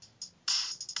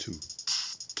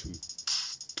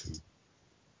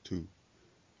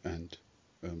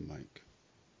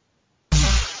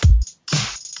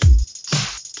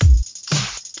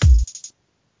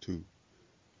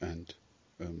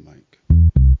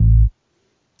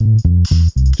and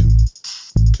a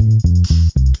mic.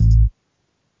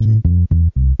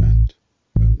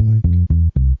 And a mic.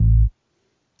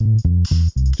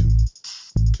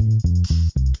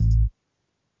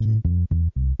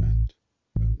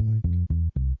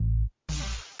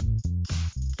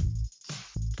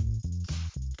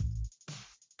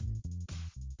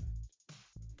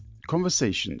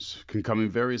 Conversations can come in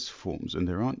various forms, and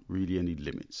there aren't really any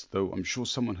limits, though I'm sure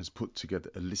someone has put together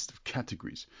a list of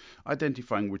categories,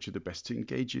 identifying which are the best to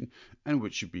engage in and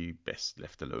which should be best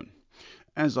left alone.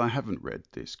 As I haven't read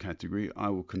this category, I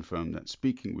will confirm that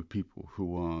speaking with people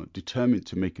who are determined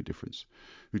to make a difference,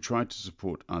 who try to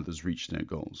support others reach their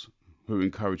goals, who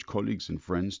encourage colleagues and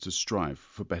friends to strive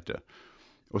for better,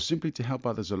 or simply to help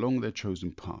others along their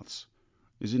chosen paths,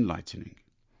 is enlightening.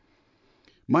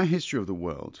 My history of the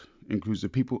world includes the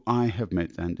people I have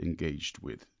met and engaged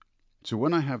with. So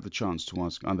when I have the chance to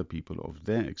ask other people of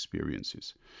their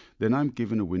experiences, then I'm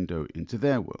given a window into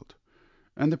their world.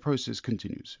 And the process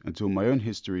continues until my own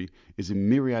history is a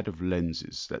myriad of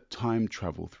lenses that time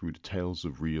travel through the tales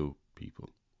of real people.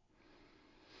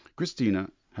 Christina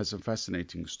has some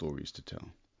fascinating stories to tell.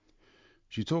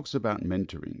 She talks about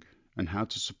mentoring and how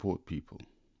to support people.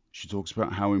 She talks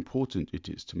about how important it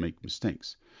is to make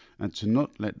mistakes and to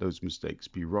not let those mistakes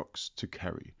be rocks to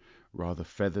carry, rather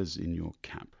feathers in your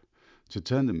cap, to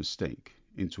turn the mistake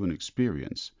into an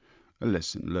experience, a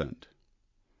lesson learned.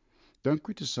 Don't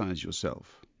criticize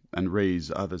yourself and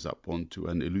raise others up onto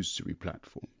an illusory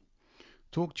platform.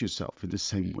 Talk to yourself in the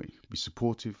same way. Be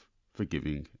supportive,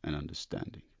 forgiving, and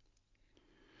understanding.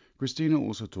 Christina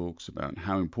also talks about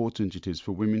how important it is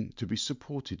for women to be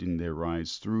supported in their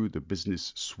rise through the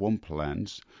business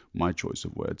swamplands, my choice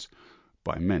of words,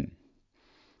 by men.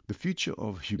 The future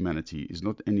of humanity is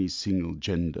not any single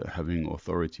gender having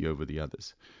authority over the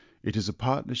others. It is a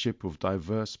partnership of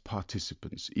diverse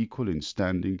participants, equal in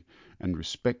standing and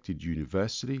respected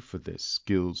universally for their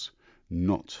skills,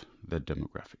 not their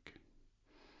demographic.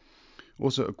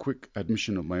 Also, a quick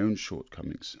admission of my own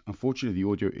shortcomings. Unfortunately, the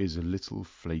audio is a little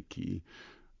flaky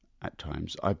at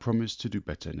times. I promise to do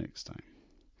better next time.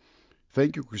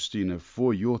 Thank you, Christina,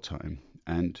 for your time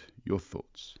and your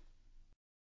thoughts.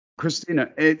 Christina,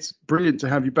 it's brilliant to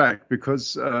have you back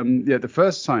because, the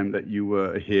first time that you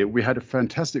were here, we had a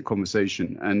fantastic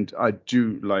conversation, and I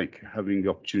do like having the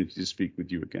opportunity to speak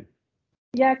with you again.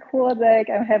 Yeah, cool, Zach.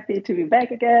 I'm happy to be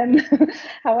back again.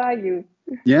 How are you?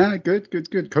 Yeah, good.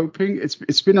 Coping.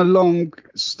 It's been a long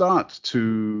start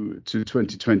to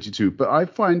 2022, but I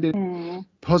find it Hmm.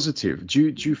 positive. Do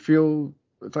you feel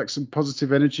like some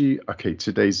positive energy? Okay,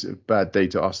 today's a bad day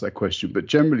to ask that question, but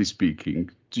generally speaking,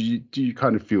 do you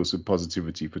kind of feel some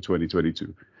positivity for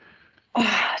 2022?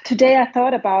 Today I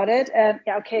thought about it, and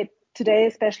yeah, okay, today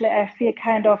especially I feel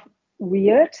kind of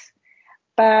weird,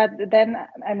 but then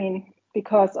I mean,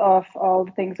 because of all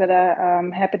the things that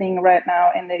are happening right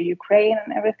now in the Ukraine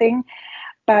and everything.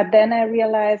 But then I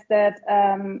realized that,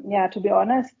 yeah, to be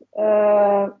honest,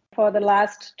 for the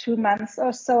last 2 months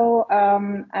or so,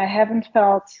 I haven't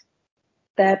felt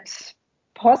that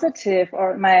positive,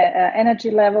 or my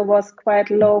energy level was quite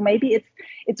low. Maybe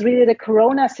it's really the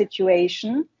Corona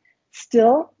situation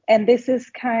still, and this is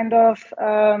kind of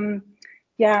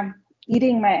yeah,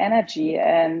 eating my energy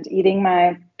and eating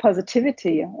my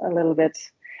positivity a little bit.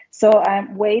 So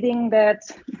I'm waiting that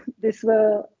this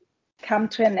will come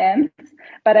to an end,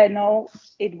 but I know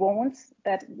it won't.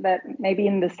 That maybe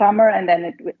in the summer, and then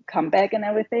it will come back and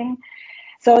everything.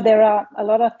 So there are a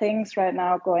lot of things right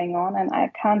now going on, and I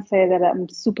can't say that I'm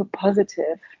super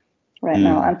positive right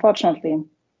now, Mm, unfortunately.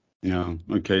 yeah.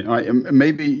 Okay.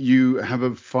 Maybe you have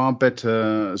a far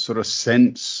better sort of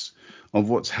sense of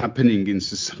what's happening in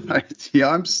society.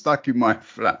 I'm stuck in my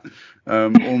flat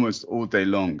almost all day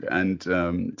long, and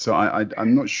so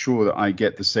I'm not sure that I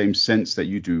get the same sense that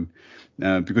you do,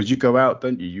 because you go out,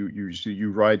 don't you?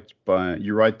 You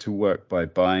ride to work by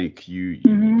bike. You get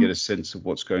Hmm. a sense of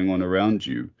what's going on around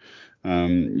you.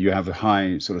 You have a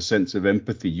high sort of sense of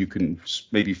empathy. You can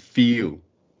maybe feel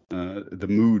the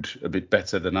mood a bit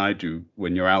better than I do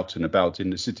when you're out and about in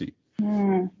the city.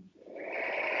 Hmm.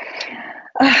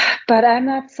 But I'm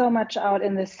not so much out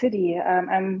in the city.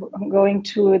 I'm going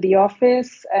to the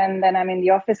office, and then I'm in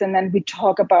the office, and then we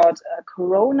talk about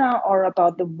Corona or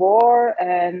about the war,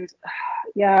 and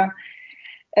yeah,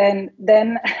 and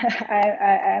then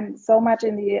I'm so much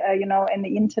in the in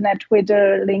the internet,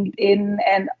 Twitter, LinkedIn,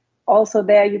 and also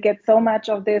there you get so much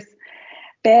of this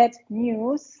bad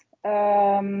news.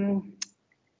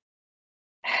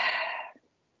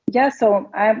 Yeah, so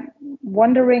I'm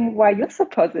wondering why you're so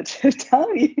positive. Tell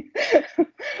me,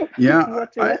 Yeah,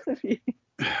 what's your recipe?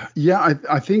 Yeah,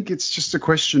 I think it's just a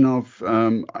question of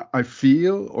I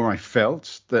feel or I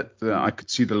felt that I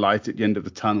could see the light at the end of the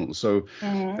tunnel. So,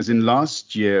 Mm-hmm. as in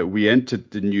last year, we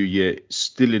entered the new year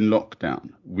still in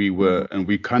lockdown. Mm-hmm. And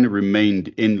we kind of remained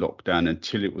in lockdown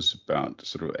until it was about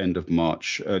sort of end of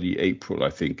March, early April,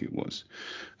 I think it was.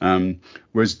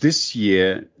 Whereas this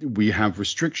year, we have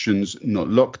restrictions, not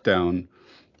lockdown.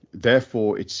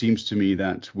 Therefore, it seems to me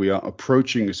that we are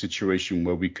approaching a situation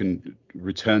where we can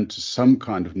return to some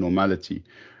kind of normality.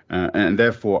 And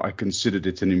therefore, I considered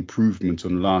it an improvement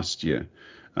on last year.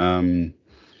 Um,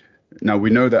 Now, we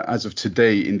know that as of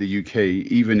today in the UK,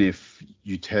 even if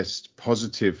you test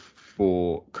positive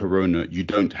for corona, you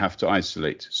don't have to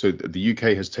isolate. So the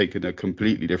UK has taken a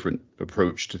completely different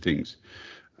approach to things.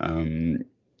 Um,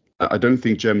 I don't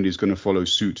think Germany is going to follow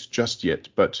suit just yet,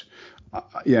 but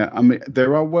yeah, I mean,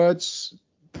 there are words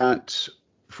that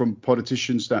from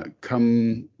politicians that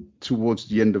come towards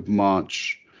the end of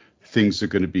March, things are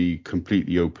going to be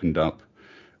completely opened up.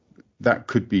 That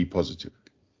could be positive.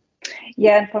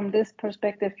 Yeah, and from this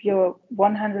perspective, you're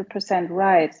 100%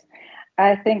 right.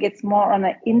 I think it's more on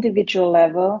an individual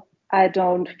level. I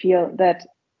don't feel that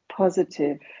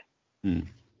positive, Mm.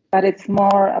 but it's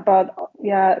more about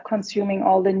consuming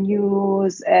all the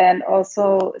news and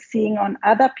also seeing on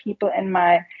other people in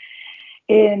my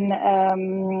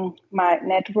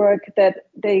network that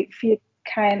they feel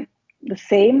kind the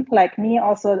same like me.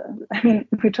 Also, I mean,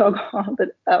 we talk all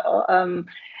the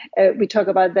we talk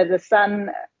about that the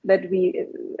sun that we're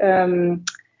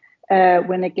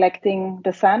neglecting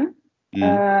the sun,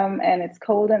 Mm. and it's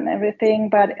cold and everything.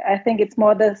 But I think it's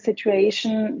more the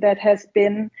situation that has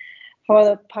been for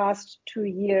the past 2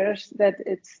 years that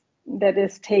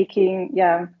is taking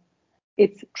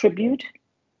its tribute.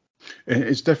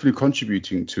 It's definitely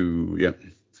contributing to, yeah.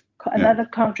 Another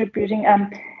contributing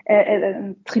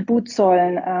tribute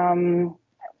zollen.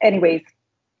 Anyways,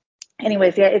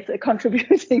 yeah, it's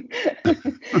contributing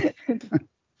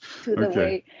to the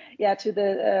Okay. way, to the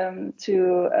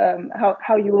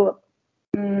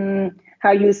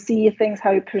how you see things,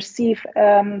 how you perceive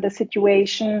the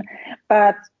situation.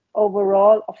 But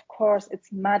overall, of course,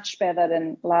 it's much better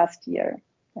than last year.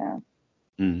 Yeah.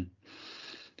 Mm.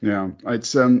 Yeah.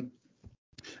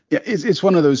 It's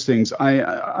one of those things.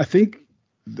 I think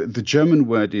the German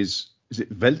word is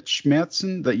it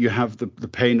Weltschmerzen, that you have the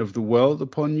pain of the world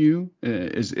upon you?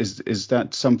 Is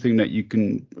that something that you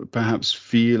can perhaps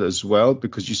feel as well,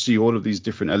 because you see all of these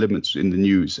different elements in the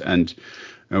news, and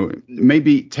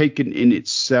maybe taken in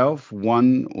itself,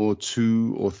 one or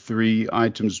two or three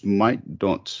items might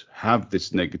not have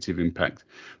this negative impact,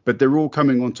 but they're all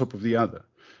coming on top of the other.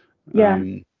 Yeah,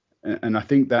 And I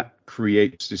think that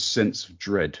creates this sense of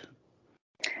dread.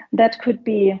 that could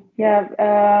be.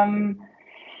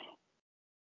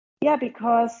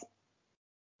 Because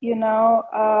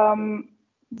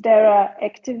there are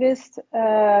activists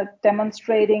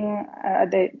demonstrating.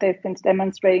 They've been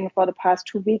demonstrating for the past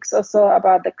 2 weeks or so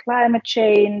about the climate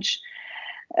change.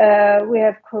 We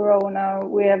have Corona.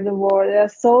 We have the war. There are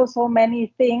so many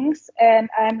things, and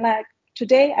I'm like,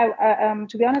 today,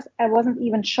 to be honest, I wasn't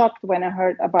even shocked when I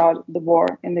heard about the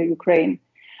war in the Ukraine.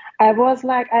 I was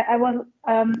like, I was,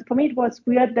 for me, it was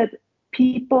weird that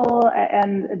people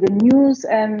and the news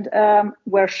and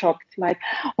were shocked, like,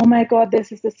 oh my God,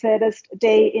 this is the saddest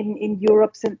day in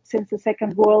Europe since the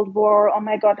Second World War. Oh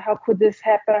my God, how could this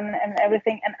happen and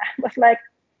everything? And I was like,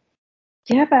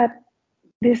 yeah, but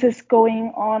this is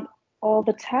going on all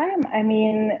the time. I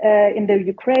mean, in the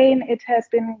Ukraine, it has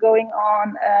been going on.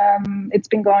 It's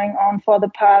been going on for the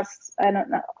past, I don't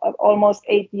know, almost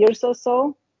 8 years or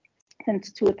so.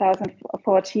 Since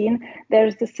 2014, there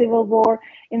is the civil war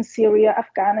in Syria,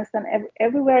 Afghanistan,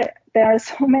 everywhere. There are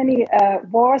so many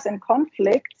wars and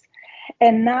conflicts,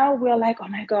 and now we're like, oh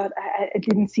my God, I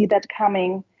didn't see that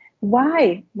coming.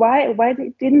 Why? Why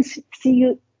didn't see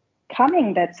you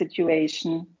coming that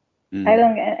situation? I Mm.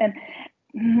 don't,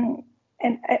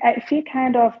 and I feel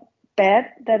kind of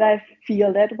bad that I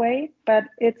feel that way, but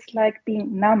it's like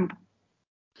being numb.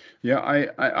 Yeah,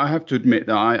 I have to admit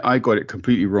that I got it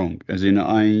completely wrong. As in,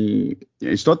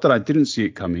 it's not that I didn't see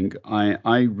it coming. I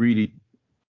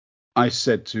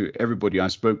said to everybody I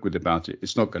spoke with about it,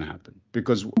 it's not going to happen,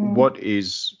 because Mm, what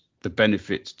is the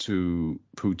benefit to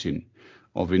Putin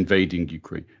of invading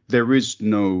Ukraine? There is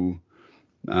no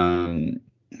um,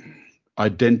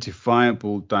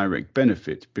 identifiable direct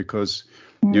benefit, because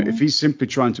if mm, he's simply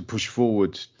trying to push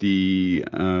forward the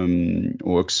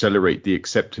or accelerate the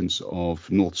acceptance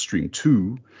of Nord Stream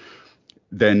 2,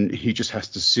 then he just has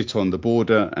to sit on the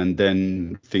border, and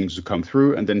then things will come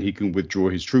through, and then he can withdraw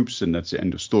his troops, and that's the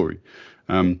end of story.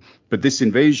 But this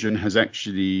invasion has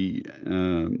actually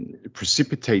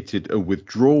precipitated a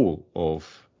withdrawal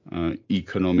of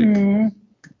economic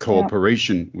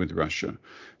cooperation with Russia.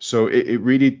 So it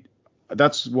really,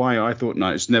 that's why I thought, no,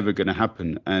 it's never going to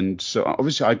happen. And so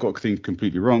obviously I got things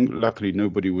completely wrong. Luckily,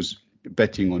 nobody was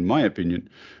betting on my opinion.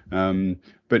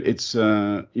 But it's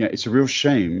it's a real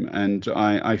shame, and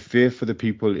I fear for the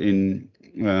people in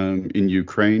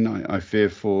Ukraine. I fear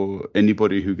for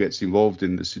anybody who gets involved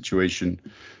in the situation,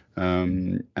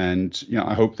 and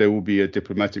I hope there will be a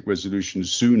diplomatic resolution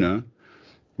sooner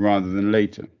rather than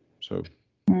later. So.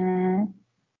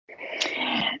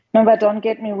 No, but don't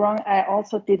get me wrong. I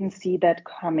also didn't see that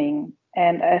coming,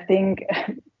 and I think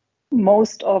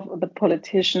most of the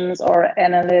politicians or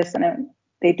analysts, and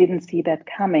they didn't see that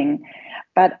coming.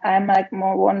 But I'm like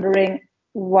more wondering,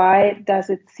 why does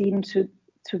it seem to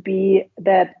be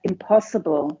that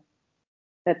impossible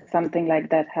that something like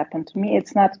that happened? To me,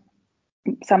 it's not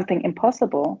something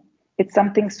impossible. It's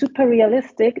something super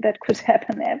realistic that could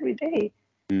happen every day.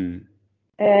 And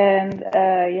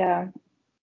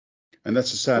And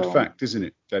that's a sad fact, isn't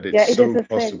it? That it's so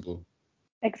possible.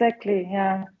 Exactly,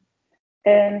 yeah.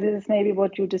 And this is maybe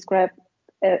what you described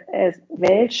as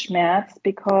Weltschmerz,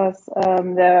 because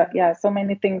there are so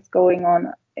many things going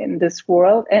on in this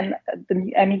world, and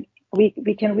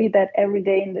we can read that every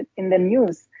day in the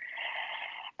news.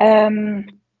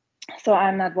 So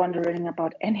I'm not wondering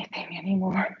about anything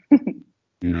anymore.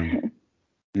 No.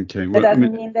 Okay. Well, that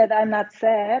doesn't mean that I'm not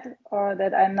sad or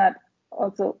that I'm not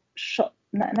also shocked.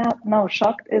 No,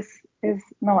 shocked is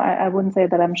no. I wouldn't say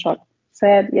that I'm shocked.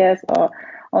 Sad, yes, or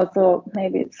also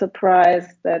maybe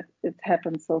surprised that it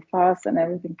happened so fast and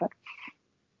everything. But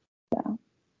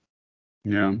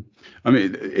yeah, I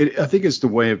mean, I think it's the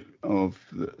way of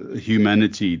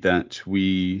humanity that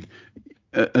we,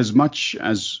 as much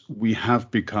as we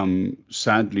have become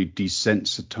sadly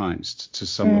desensitized to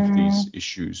some of these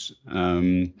issues,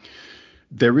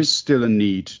 there is still a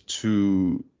need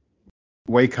to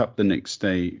wake up the next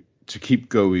day, to keep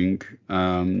going,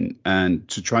 and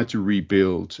to try to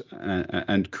rebuild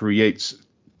and create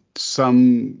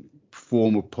some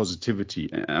form of positivity.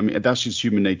 I mean, that's just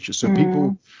human nature. So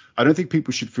I don't think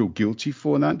people should feel guilty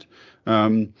for that.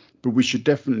 But we should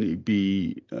definitely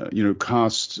be,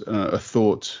 cast a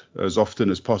thought as often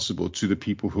as possible to the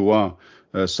people who are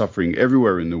suffering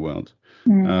everywhere in the world.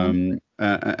 And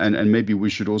maybe we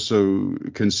should also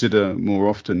consider more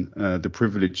often the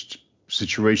privileged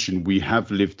situation we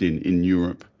have lived in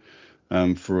Europe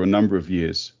for a number of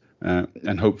years.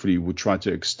 And hopefully we'll try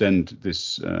to extend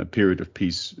this period of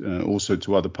peace also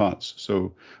to other parts.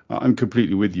 So I'm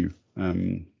completely with you.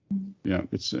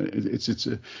 It's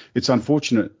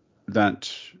unfortunate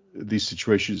that these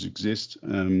situations exist,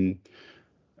 and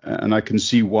I can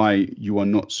see why you are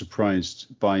not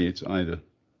surprised by it either.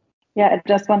 Yeah, I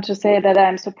just want to say that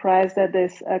I'm surprised that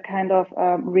this kind of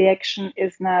reaction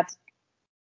is not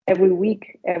every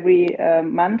week, every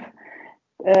month.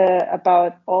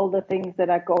 About all the things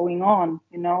that are going on,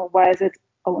 why is it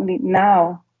only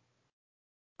now?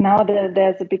 Now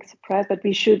there's a big surprise, but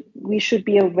we should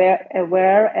be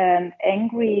aware and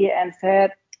angry and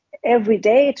sad every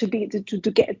day to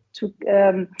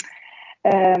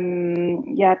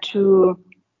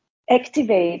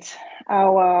activate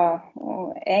our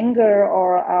anger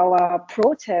or our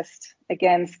protest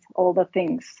against all the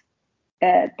things.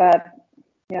 But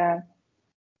yeah.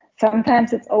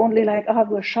 Sometimes it's only like, oh,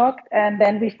 we're shocked, and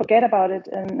then we forget about it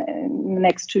in the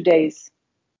next 2 days.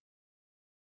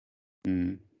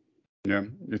 Yeah,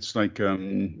 it's like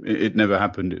it never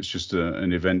happened. It's just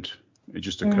an event. It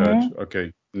just occurred.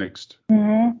 Okay, next.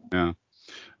 Yeah.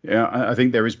 I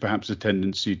think there is perhaps a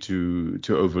tendency to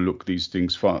overlook these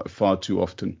things far too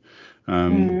often.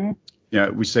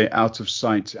 We say out of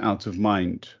sight, out of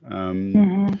mind.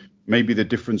 Maybe the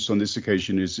difference on this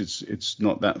occasion is it's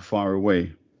not that far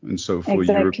away. And so for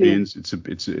Europeans, it's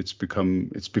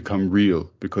become real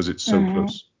because it's so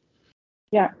close.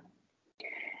 Yeah,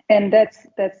 and that's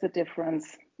the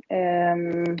difference.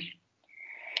 Yeah.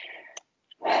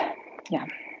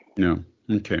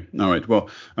 Okay. All right. Well,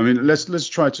 I mean, let's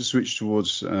try to switch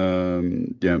towards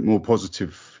more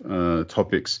positive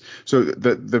topics. So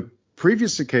the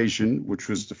previous occasion, which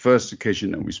was the first occasion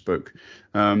that we spoke,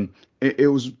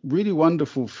 it was really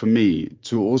wonderful for me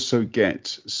to also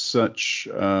get such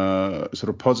sort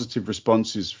of positive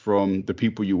responses from the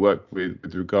people you work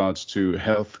with regards to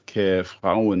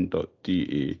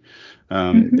healthcarefrauen.de.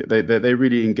 They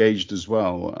really engaged as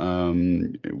well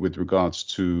with regards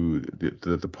to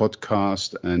the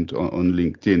podcast and on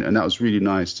LinkedIn, and that was really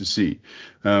nice to see.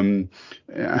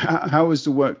 How is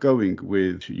the work going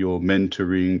with your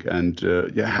mentoring, and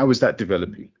how is that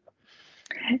developing?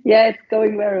 Yeah, it's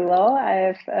going very well.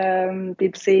 I've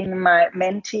been seeing my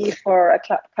mentee for a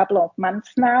couple of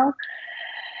months now.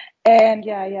 And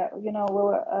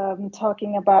we're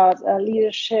talking about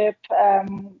leadership,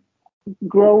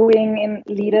 growing in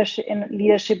leadership.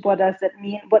 What does that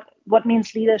mean? What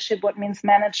means leadership? What means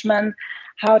management?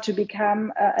 How to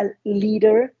become a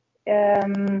leader?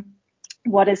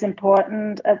 What is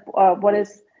important?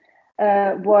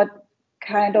 What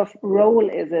kind of role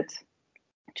is it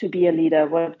to be a leader?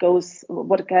 What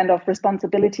kind of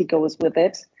responsibility goes with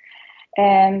it?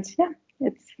 And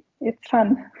it's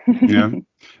fun. Yeah,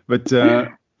 but I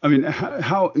mean,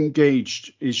 how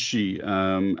engaged is she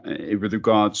with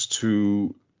regards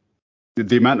to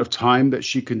the amount of time that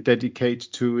she can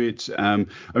dedicate to it? I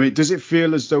mean, does it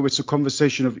feel as though it's a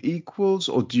conversation of equals,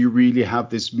 or do you really have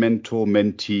this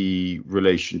mentor-mentee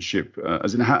relationship?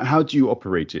 As in, how do you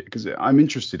operate it? Because I'm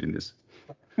interested in this.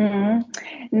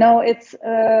 No, it's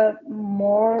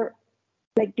more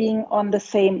like being on the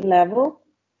same level.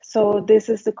 So this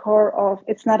is the core of,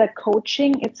 it's not a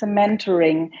coaching, it's a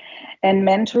mentoring. And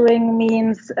mentoring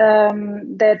means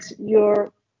that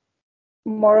you're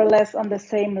more or less on the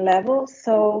same level.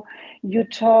 So you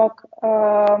talk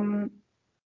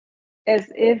as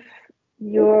if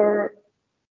you're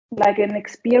like an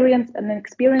experienced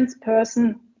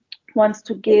person wants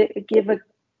to give a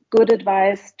good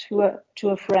advice to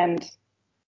a friend,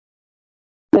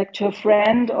 like to a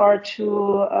friend or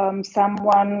to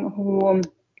someone who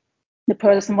the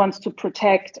person wants to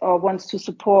protect or wants to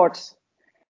support,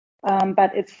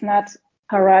 but it's not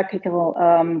hierarchical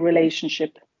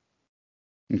relationship.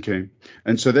 Okay,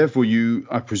 and so therefore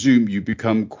I presume you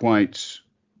become quite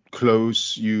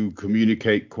close, you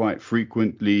communicate quite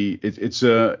frequently. It's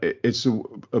a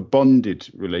bonded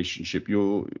relationship.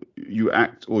 You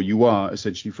act, or you are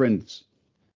essentially friends.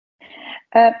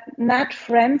 Not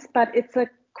friends, but it's a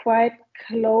quite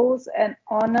close and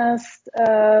honest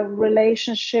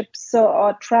relationship,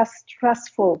 or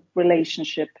trustful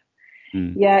relationship.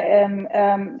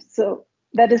 So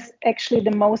that is actually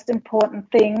the most important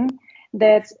thing,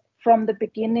 that from the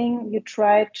beginning you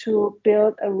try to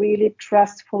build a really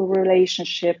trustful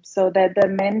relationship, so that the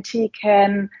mentee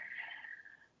can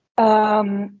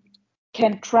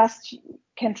trust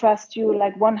you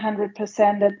like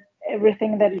 100%, that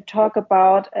everything that you talk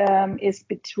about is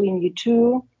between you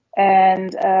two,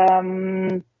 and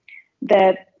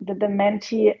that the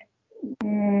mentee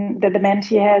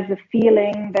has the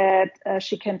feeling that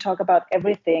she can talk about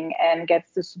everything and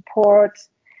gets the support,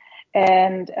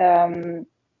 and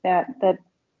that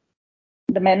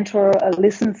the mentor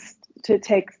listens to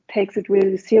takes it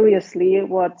really seriously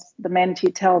what the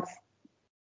mentee tells.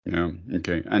 Yeah.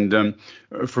 Okay. And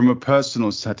from a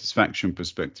personal satisfaction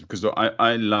perspective, because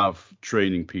I love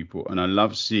training people, and I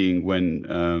love seeing when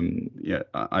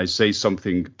I say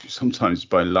something sometimes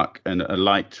by luck and a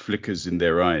light flickers in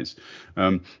their eyes.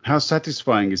 How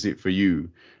satisfying is it for you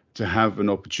to have an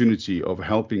opportunity of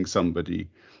helping somebody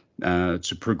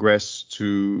to progress,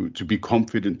 to be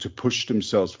confident, to push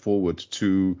themselves forward,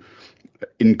 to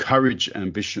encourage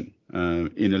ambition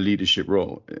in a leadership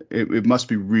role? It must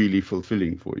be really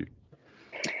fulfilling for you.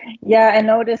 Yeah, I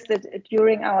noticed that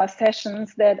during our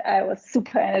sessions that I was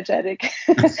super energetic,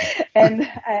 and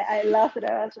I loved it.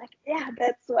 I was like, yeah,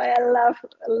 that's why I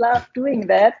love doing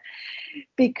that,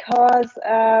 because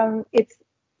it's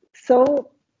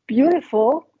so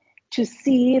beautiful to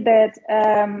see that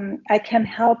I can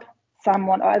help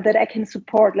someone, or that I can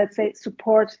support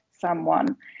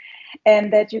someone,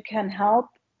 and that you can help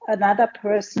another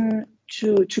person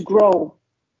to grow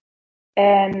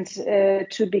and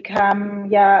to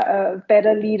become a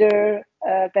better leader,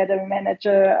 a better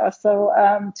manager. Also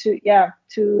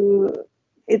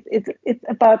it's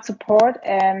about support,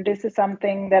 and this is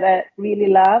something that I really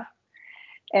love.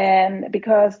 And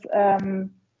because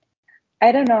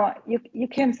I don't know, you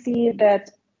can see that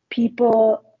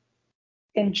people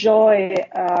enjoy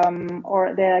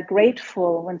or they're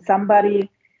grateful when somebody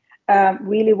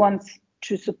really wants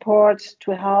to support,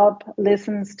 to help,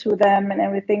 listens to them and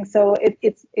everything. So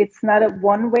it's not a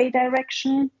one-way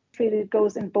direction. It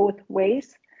goes in both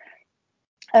ways.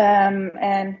 And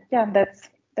that's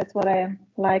what I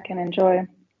like and enjoy.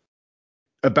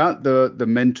 About the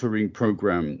mentoring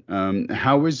program,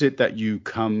 how is it that you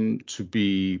come to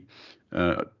be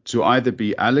to either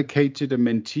be allocated a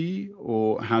mentee,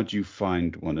 or how do you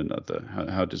find one another?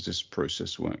 How does this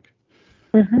process work?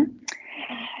 Mhm.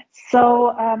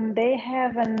 So they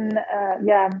have an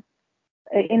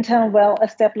internal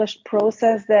well-established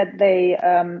process that they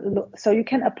so you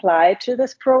can apply to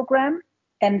this program,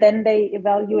 and then they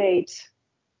evaluate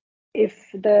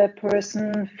if the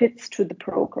person fits to the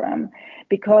program,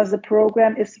 because the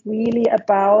program is really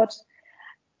about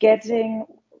getting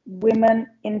women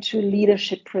into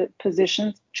leadership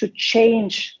positions to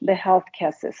change the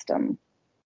healthcare system.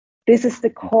 This is the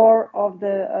core of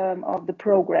the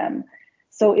program.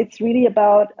 So it's really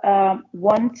about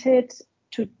wanted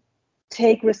to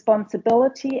take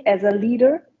responsibility as a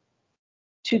leader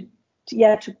to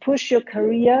push your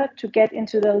career to get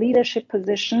into the leadership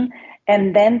position,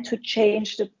 and then to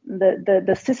change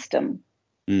the system.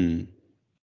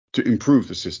 To improve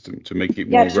the system, to make it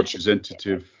Yeah, more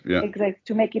representative. Yeah. exactly,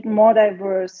 to make it more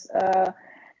diverse,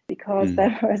 because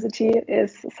diversity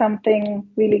is something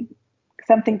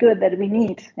good that we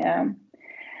need. Yeah.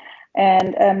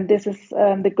 And this is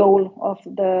the goal of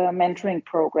the mentoring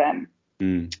program.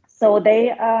 So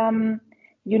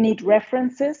you need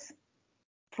references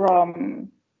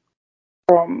from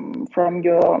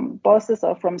your bosses,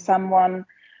 or from someone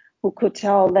who could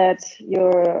tell that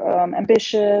you're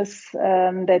ambitious,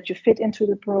 that you fit into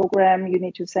the program. You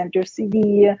need to send your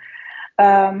CV.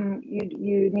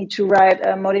 You need to write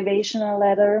a motivational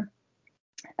letter,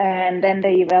 and then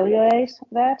they evaluate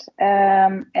that.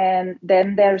 And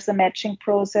then there's a matching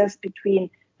process between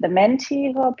the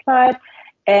mentee who applied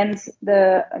and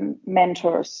the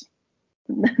mentors,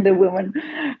 the women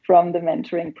from the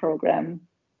mentoring program.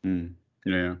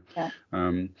 Yeah.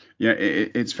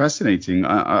 It's fascinating.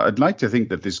 I'd like to think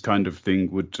that this kind of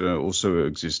thing would also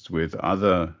exist with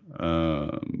other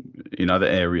in other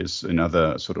areas, in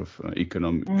other sort of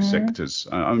economic sectors.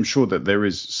 I'm sure that there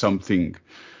is something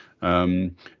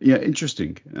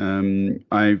interesting.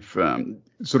 I've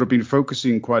sort of been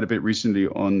focusing quite a bit recently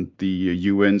on the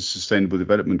UN's Sustainable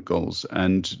Development Goals,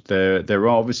 and there are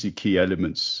obviously key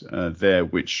elements there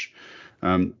which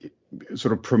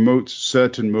sort of promote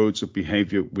certain modes of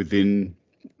behavior within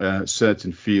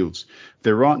certain fields.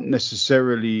 There aren't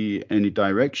necessarily any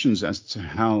directions as to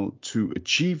how to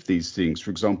achieve these things.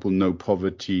 For example, no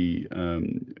poverty,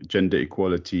 gender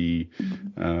equality,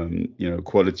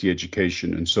 quality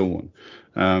education, and so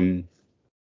on.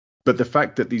 But the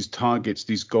fact that these targets,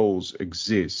 these goals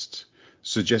exist,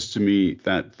 suggests to me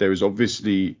that there is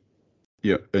obviously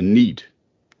a need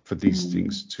for these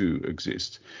things to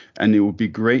exist. And it would be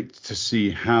great to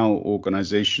see how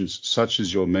organizations such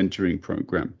as your mentoring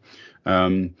program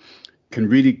can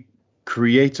really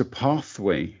create a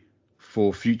pathway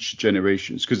for future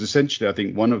generations. Because essentially, I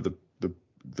think one of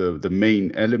the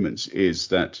main elements is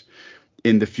that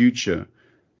in the future,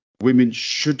 women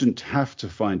shouldn't have to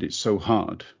find it so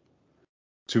hard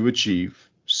to achieve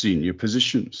senior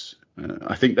positions.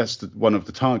 I think that's one of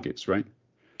the targets, right?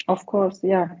 Of course,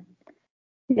 yeah.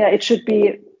 Yeah, it should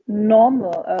be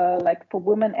normal, like for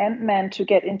women and men, to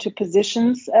get into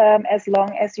positions as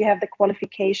long as you have the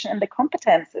qualification and the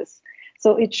competences.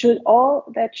 So it should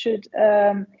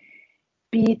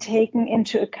be taken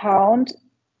into account,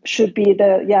 should be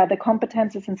the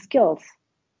competences and skills,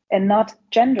 and not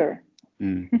gender.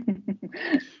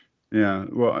 Yeah,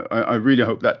 well, I really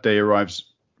hope that day arrives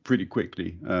pretty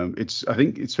quickly. I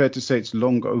think it's fair to say it's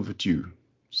long overdue.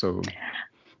 So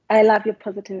I love your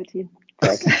positivity.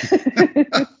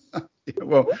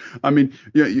 Well, I mean,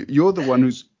 you're the one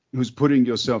who's putting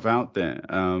yourself out there,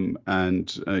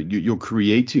 and you're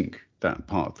creating that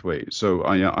pathway. So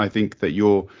I think that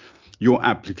your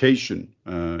application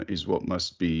is what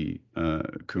must be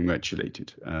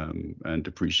congratulated and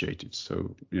appreciated.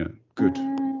 So yeah, good.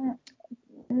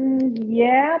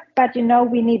 Yeah, but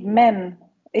we need men.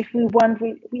 If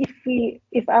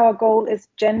our goal is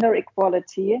gender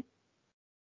equality,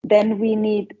 then we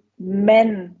need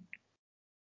men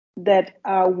that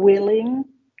are willing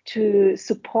to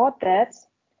support that,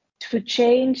 to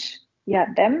change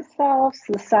themselves,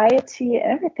 society,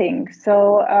 everything.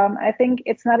 So I think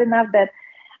it's not enough that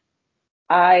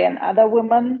I and other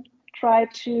women try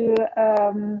to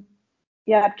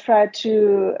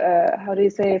how do you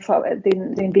say,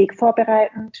 den Weg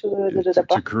vorbereiten,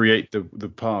 to create the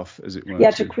path, as it were.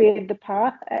 Yeah, to create the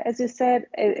path. As you said,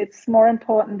 it's more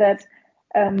important that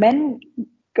men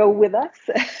go with us.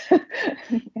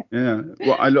 Yeah.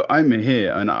 Well, I'm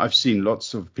here, and I've seen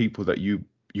lots of people that you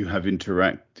have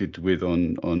interacted with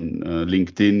on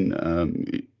LinkedIn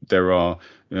there are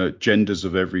genders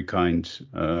of every kind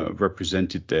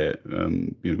represented there,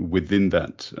 within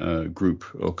that group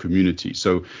or community.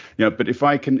 So, but if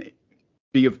I can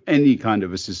be of any kind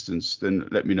of assistance, then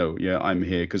let me know. Yeah, I'm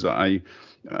here because I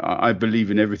believe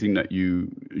in everything that you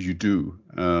do,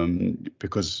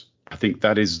 because I think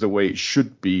that is the way it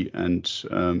should be. And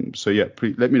so yeah,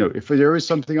 please let me know if there is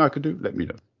something I could do. Let me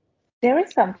know. There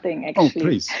is something Oh, actually.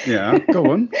 please, yeah,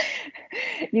 go on.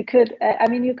 You could,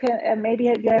 you can maybe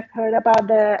you have heard about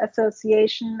the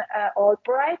association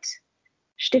Albright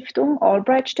Stiftung.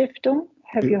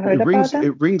 Have you heard about that?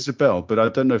 It rings a bell, but I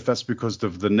don't know if that's because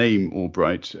of the name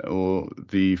Albright or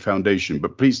the foundation.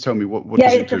 But please tell me what does it do?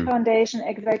 Yeah, it's a foundation,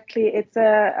 exactly. It's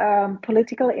a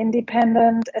political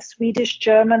independent, a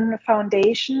Swedish-German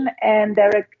foundation, and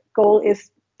their goal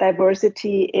is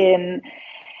diversity in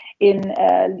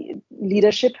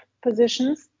leadership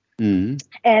positions. Mm.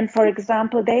 And for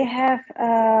example, they have,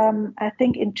 I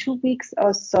think in 2 weeks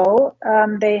or so,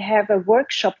 they have a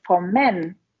workshop for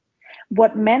men.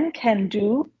 What men can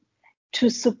do to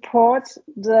support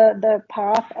the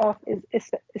path of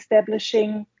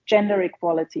establishing gender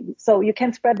equality. So you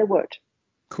can spread the word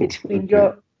between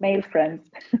your male friends.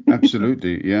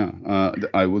 Absolutely, yeah.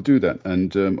 I will do that,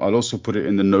 and I'll also put it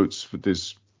in the notes for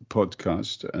this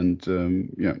podcast. And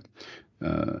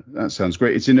that sounds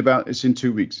great. It's in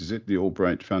 2 weeks, is it? The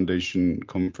Albright Foundation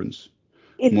conference.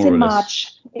 It's in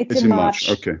March. It's in March.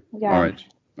 Okay. Yeah. All right.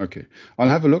 Okay. I'll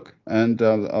have a look, and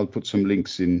I'll put some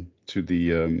links in to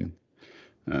the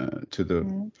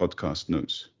podcast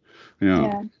notes.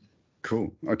 Yeah.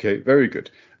 Cool. Okay. Very good.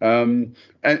 And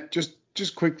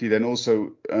just quickly then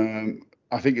also,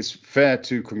 I think it's fair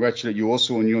to congratulate you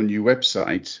also on your new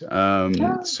website.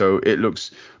 So it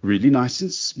looks really nice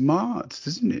and smart,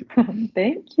 doesn't it?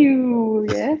 Thank you.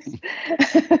 Yes.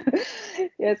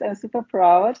 Yes, I'm super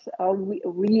proud.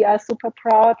 We are super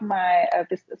proud, my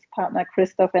business partner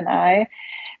Christoph and I,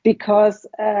 because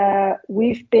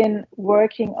we've been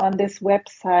working on this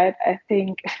website, I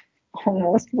think,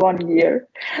 almost 1 year.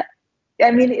 I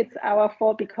mean, it's our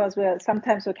fault because we're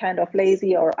kind of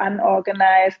lazy or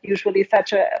unorganized. Usually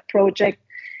such a project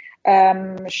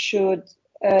should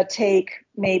take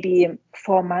maybe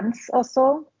 4 months or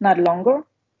so, not longer,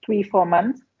 3-4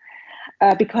 months,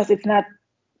 because it's not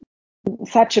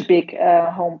such a big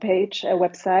homepage,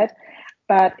 website.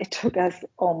 But it took us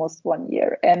almost 1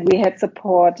 year, and we had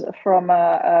support from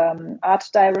an art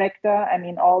director. I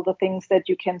mean, all the things that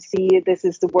you can see, this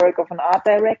is the work of an art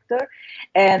director.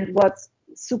 And what's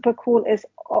super cool is,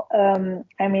 all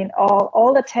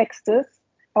the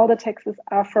texts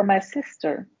are from my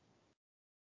sister.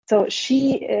 So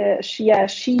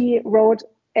she wrote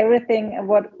everything.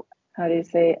 How do you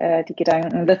say, die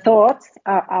Gedanken? The thoughts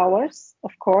are ours,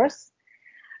 of course.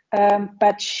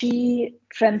 But she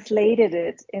translated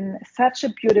it in such a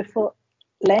beautiful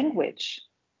language.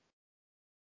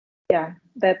 Yeah,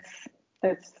 that's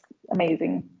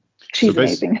amazing. She's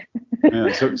amazing.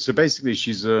 Yeah. So basically,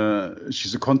 she's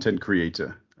a content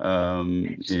creator.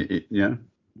 Yeah.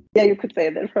 Yeah, you could say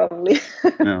that probably.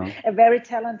 Yeah. A very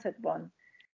talented one.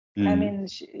 I mean,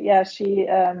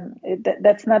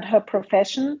 that's not her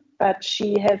profession, but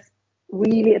she has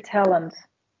really a talent.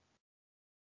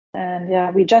 And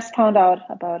yeah, we just found out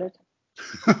about it.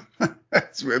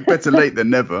 It's better late than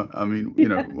never. I mean,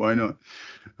 why not?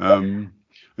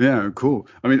 Yeah, cool.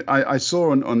 I mean, I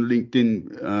saw on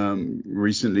LinkedIn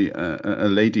recently a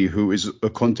lady who is a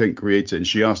content creator, and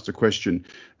she asked a question.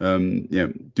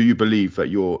 Do you believe that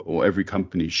your or every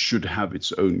company should have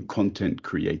its own content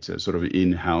creator, sort of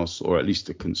in-house, or at least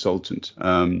a consultant?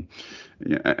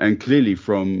 And clearly,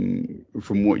 from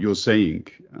what you're saying,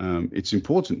 it's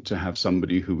important to have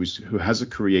somebody who has a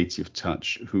creative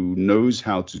touch, who knows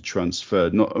how to transfer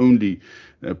not only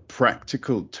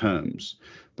practical terms,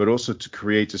 but also to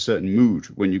create a certain mood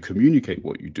when you communicate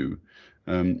what you do.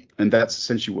 And that's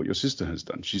essentially what your sister has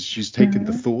done. She's taken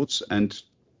the thoughts and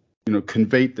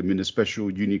conveyed them in a special,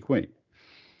 unique way.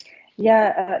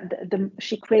 Yeah,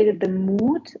 she created the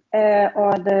mood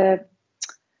or the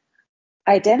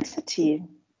identity.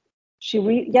 She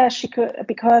could,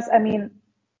 because I mean,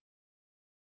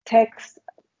 text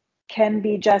can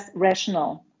be just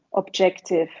rational,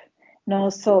 objective. No,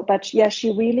 so but yeah,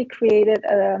 she really created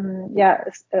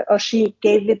or she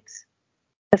gave it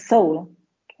a soul.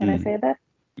 Can I say that?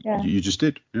 Yeah, you just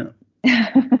did. Yeah.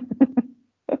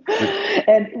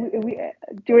 And we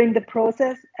during the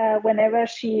process, whenever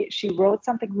she wrote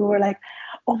something, we were like,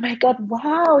 oh my god,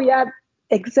 wow, yeah,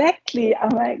 exactly. I'm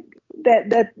like,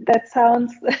 that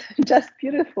sounds just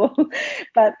beautiful.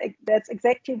 But that's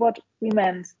exactly what we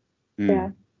meant.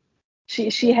 Yeah,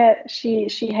 she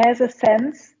has a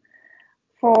sense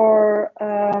for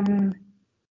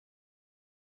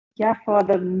for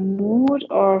the mood,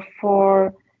 or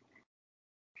for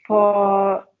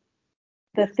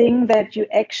the thing that you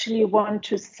actually want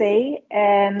to say,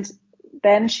 and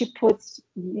then she puts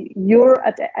your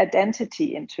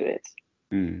identity into it.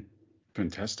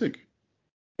 Fantastic.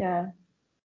 Yeah.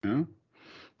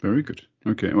 Very good.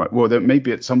 Okay. Right. Well, then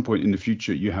maybe at some point in the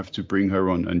future you have to bring her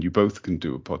on, and you both can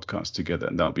do a podcast together,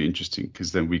 and that'll be interesting,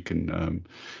 because then we can,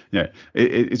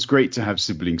 it's great to have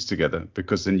siblings together,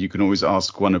 because then you can always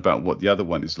ask one about what the other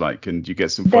one is like, and you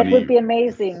get some funny. That would be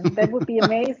amazing. That would be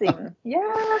amazing.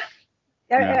 Yeah.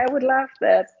 I would love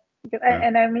that.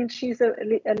 And I mean, she's a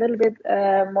little bit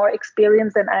more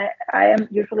experienced than I am.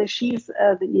 Usually, she's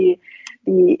the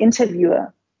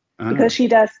interviewer, because she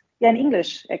does in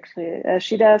English, actually.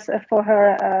 She does for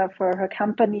her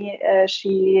company.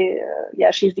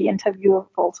 She's the interviewer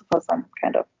also for some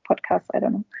kind of podcast. I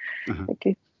don't know.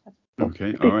 Okay.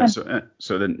 All right.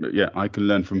 So then, I can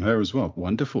learn from her as well.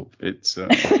 Wonderful. It's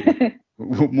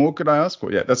what more could I ask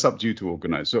for? Yeah, that's up to you to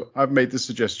organize. So I've made the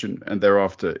suggestion, and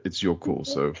thereafter it's your call.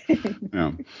 So,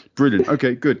 brilliant.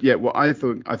 Okay, good. Yeah. Well, I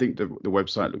think the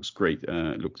website looks great.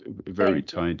 Looks very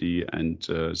tidy, and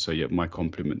my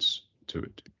compliments to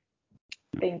it.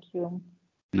 Thank you.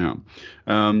 Yeah.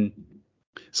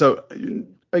 So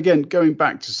again, going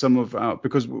back to some of our,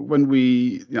 because when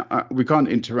we can't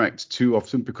interact too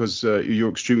often, because you're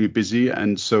extremely busy,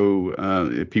 and so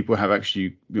people have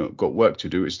actually got work to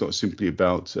do. It's not simply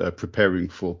about preparing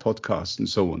for podcasts and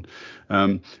so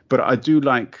on. But I do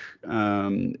like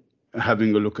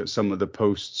having a look at some of the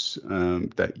posts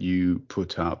that you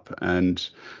put up, and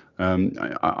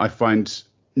I find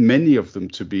many of them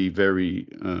to be very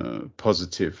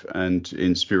positive and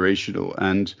inspirational,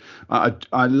 and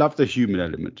I love the human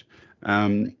element.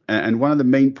 And one of the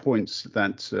main points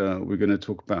that we're going to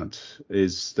talk about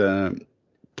is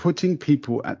putting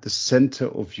people at the center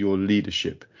of your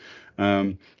leadership.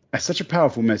 It's such a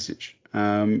powerful message,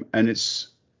 and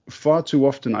it's far too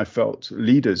often I felt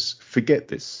leaders forget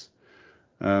this,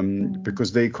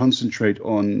 because they concentrate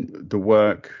on the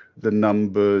work, the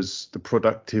numbers, the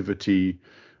productivity.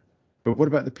 But what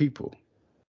about the people?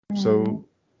 So,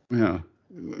 I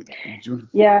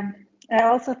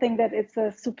also think that it's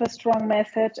a super strong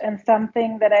message, and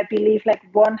something that I believe like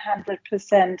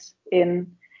 100%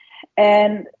 in.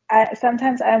 And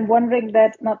sometimes I'm wondering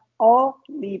that not all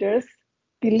leaders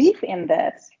believe in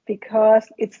that, because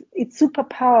it's super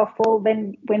powerful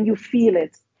when you feel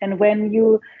it, and when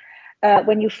you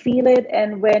feel it,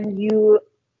 and when you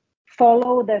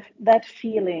follow that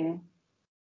feeling.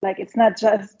 Like, it's not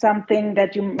just something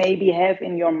that you maybe have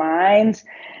in your mind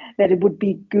that it would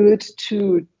be good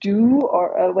to do,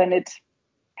 or when it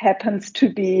happens to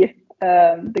be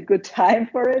the good time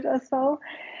for it or so,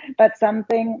 but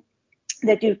something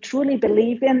that you truly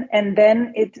believe in, and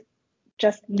then it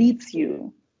just leads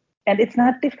you. And it's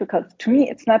not difficult. To me,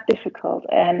 it's not difficult.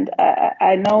 And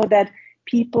I know that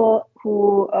people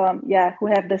who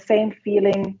have the same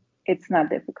feeling, it's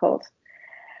not difficult.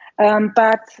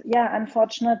 But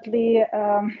unfortunately,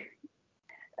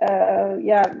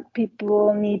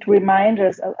 people need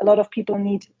reminders. A lot of people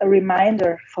need a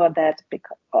reminder for that,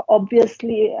 because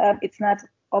obviously it's not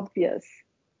obvious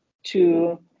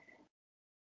to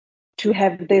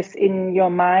have this in your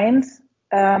mind.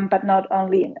 But not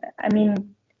only,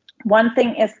 one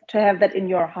thing is to have that in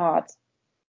your heart.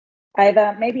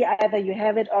 Either you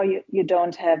have it or you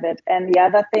don't have it. And the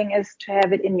other thing is to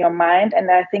have it in your mind. And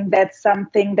I think that's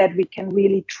something that we can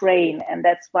really train. And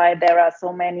that's why there are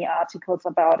so many articles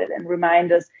about it and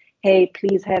reminders. Hey,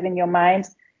 please have in your mind,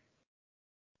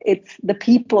 it's the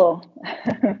people.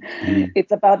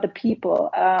 It's about the people.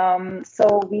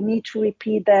 So we need to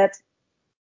repeat that,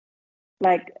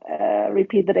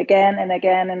 repeat it again and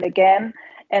again and again.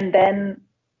 And then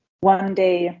one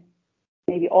day,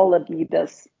 maybe all the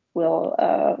leaders will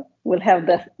have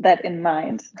that in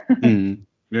mind.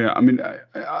 Yeah,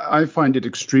 I find it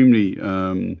extremely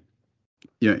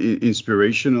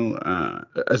inspirational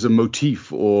as a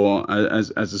motif, or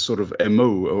as a sort of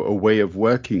MO, or a way of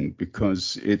working,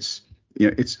 because it's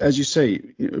as you say,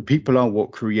 people are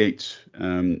what create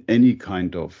any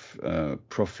kind of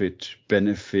profit,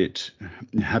 benefit,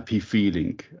 happy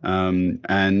feeling,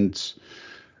 and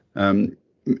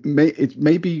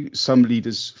maybe some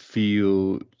leaders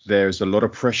feel there's a lot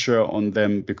of pressure on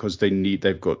them, because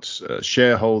they've got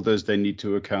shareholders they need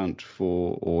to account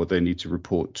for, or they need to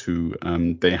report to.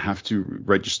 They have to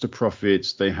register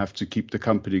profits, they have to keep the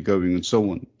company going, and so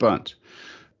on. But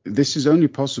this is only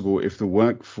possible if the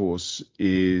workforce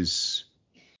is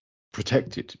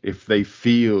protected, if they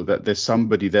feel that there's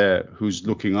somebody there who's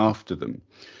looking after them.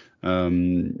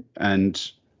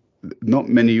 And not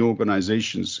many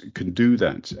organizations can do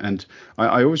that. And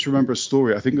I always remember a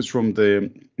story, I think it's from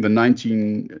the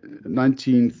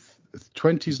 1920s,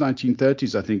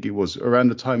 1930s, I think it was, around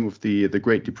the time of the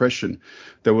Great Depression.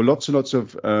 There were lots and lots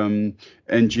of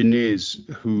engineers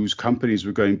whose companies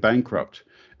were going bankrupt.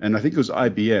 And I think it was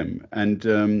IBM. And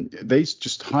they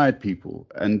just hired people.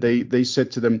 And they said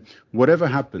to them, whatever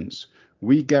happens,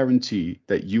 we guarantee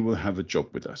that you will have a job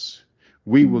with us.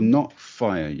 We will not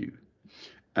fire you.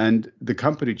 And the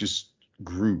company just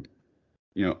grew.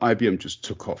 IBM just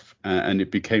took off, and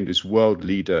it became this world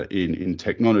leader in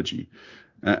technology.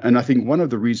 And I think one of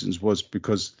the reasons was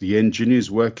because the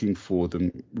engineers working for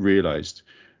them realized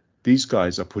these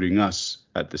guys are putting us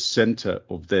at the center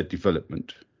of their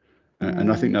development. And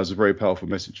I think that was a very powerful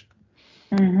message.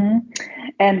 Mm-hmm.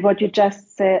 And what you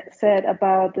just said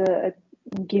about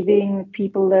giving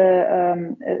people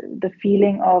the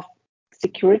feeling of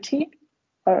security,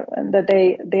 that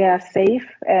they are safe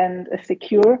and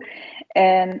secure,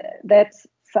 and that's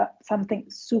something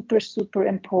super, super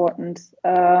important,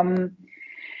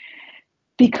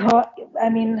 because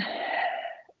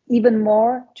even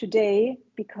more today,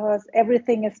 because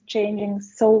everything is changing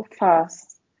so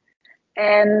fast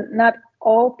and not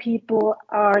all people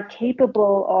are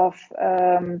capable of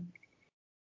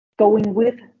going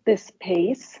with this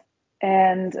pace.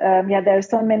 And there are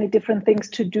so many different things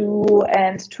to do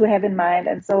and to have in mind.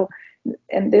 And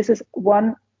this is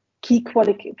one key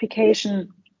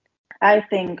qualification, I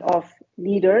think, of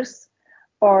leaders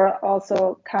or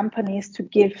also companies, to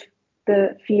give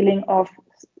the feeling of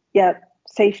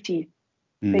safety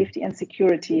and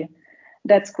security.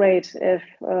 That's great if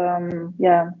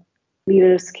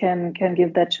leaders can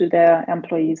give that to their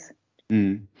employees.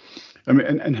 And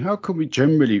how can we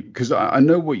generally, because I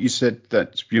know what you said,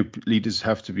 that leaders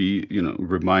have to be,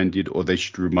 reminded, or they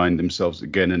should remind themselves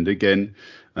again and again.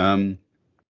 But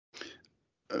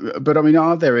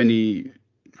are there any,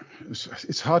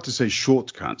 it's hard to say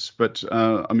shortcuts, but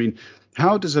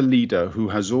how does a leader who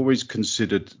has always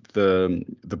considered the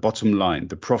bottom line,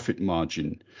 the profit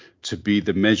margin, to be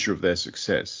the measure of their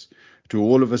success, to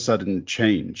all of a sudden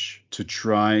change to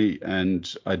try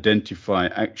and identify,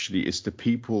 actually, it's the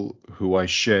people who I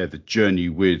share the journey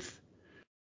with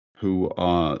who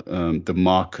are the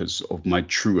markers of my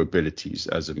true abilities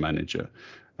as a manager?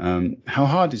 How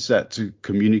hard is that to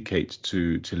communicate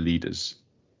to leaders,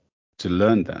 to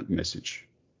learn that message?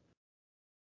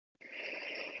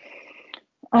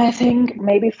 I think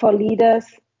maybe for leaders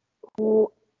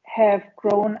who have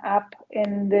grown up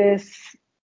in this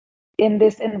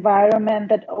environment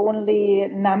that only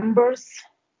numbers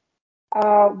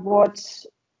are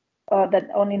that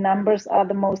only numbers are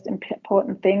the most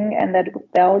important thing, and that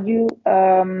value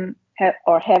have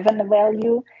a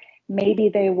value, maybe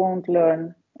they won't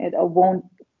learn it or won't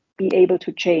be able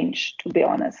to change, to be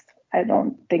honest. I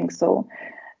don't think so.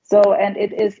 And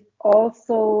it is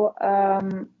also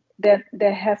that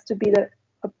there has to be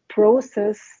a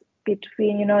process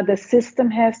between, the system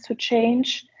has to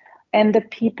change and the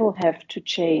people have to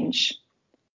change.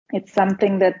 It's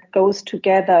something that goes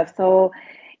together. So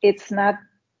it's not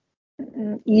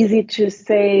easy to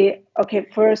say, okay,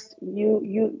 first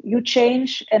you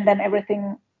change and then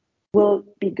everything will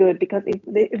be good, because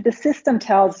if the system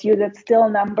tells you that still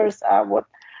numbers are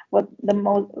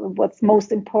what's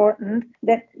most important,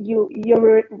 that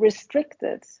you're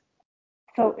restricted.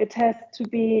 So it has to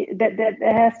be that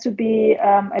there has to be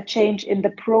a change in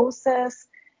the process.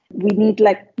 We need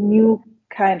new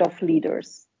kind of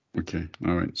leaders. Okay,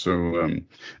 all right. So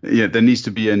there needs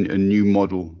to be a new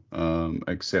model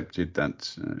accepted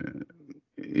that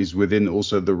is within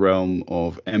also the realm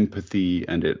of empathy,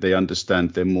 and they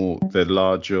understand their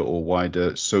larger or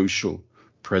wider social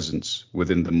presence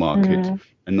within the market,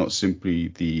 and not simply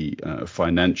the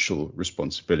financial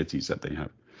responsibilities that they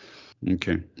have.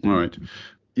 Okay, all right.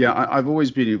 Yeah, I've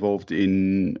always been involved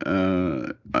in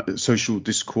social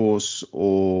discourse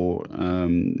or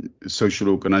social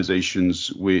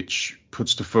organizations which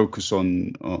puts the focus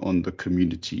on the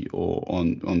community or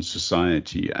on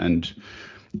society. And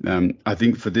I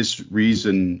think for this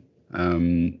reason,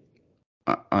 I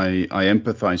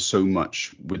empathize so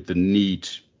much with the need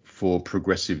for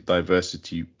progressive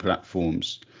diversity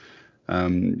platforms,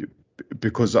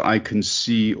 because I can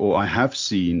see, or I have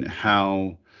seen,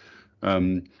 how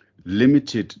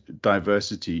limited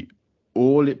diversity,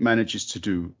 all it manages to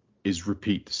do is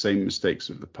repeat the same mistakes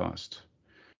of the past.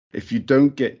 If you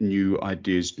don't get new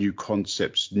ideas, new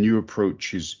concepts, new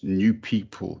approaches, new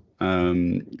people,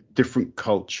 different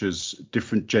cultures,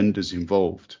 different genders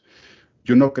involved,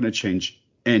 you're not going to change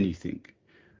anything.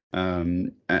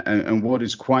 And what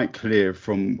is quite clear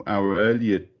from our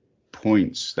earlier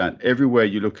points, that everywhere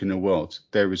you look in the world,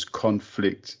 there is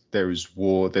conflict, there is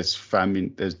war, there's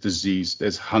famine, there's disease,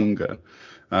 there's hunger.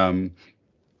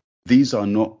 These are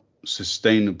not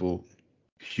sustainable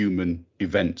human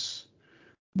events.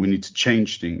 We need to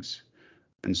change things.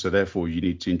 And so therefore you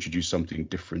need to introduce something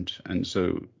different. And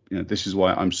so, this is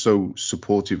why I'm so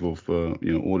supportive of,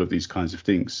 all of these kinds of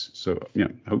things. So,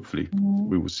 hopefully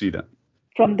we will see that.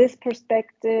 From this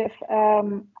perspective,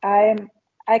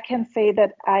 I can say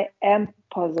that I am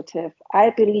positive.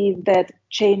 I believe that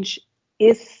change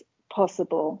is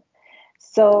possible.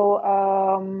 So,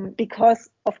 because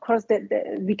of course that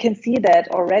we can see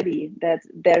that already, that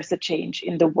there's a change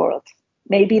in the world.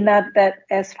 Maybe not that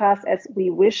as fast as we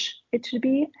wish it to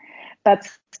be, but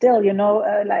still,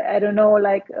 like I don't know,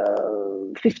 like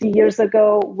 50 years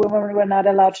ago, women were not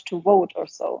allowed to vote or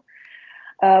so.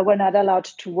 Were not allowed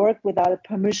to work without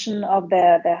permission of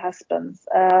their husbands.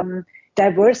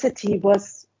 Diversity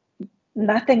was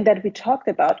nothing that we talked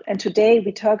about, and today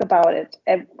we talk about it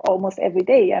almost every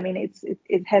day. I mean,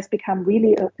 it has become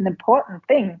really an important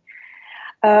thing.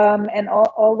 And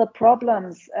all the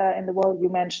problems in the world, you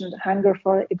mentioned hunger,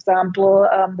 for example,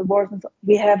 the wars.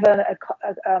 We have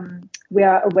we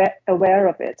are aware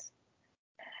of it,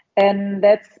 and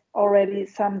that's already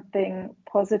something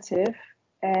positive.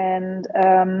 And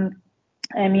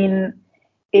I mean,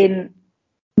 in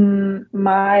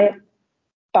my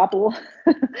bubble,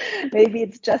 maybe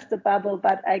it's just a bubble,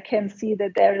 but I can see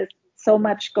that there is so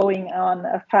much going on,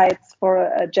 fights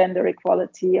for gender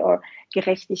equality or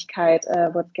Gerechtigkeit.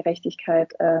 What's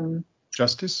Gerechtigkeit?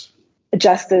 Justice?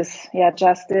 Justice,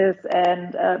 justice.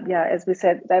 And as we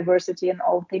said, diversity in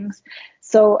all things.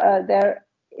 So there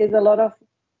is a lot of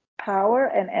power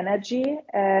and energy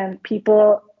and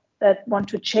people that want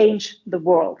to change the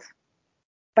world.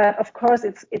 But of course,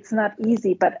 it's not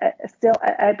easy. But still,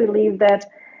 I believe that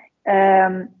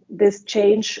this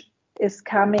change is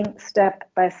coming step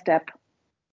by step.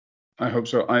 I hope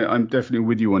so. I'm definitely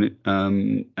with you on it.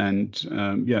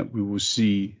 We will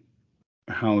see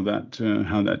how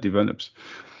that develops.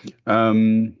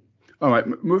 All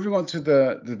right, moving on to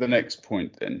the next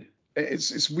point then.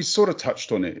 We sort of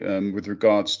touched on it with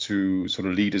regards to sort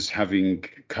of leaders having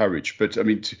courage, but I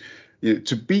mean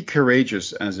to be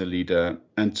courageous as a leader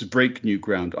and to break new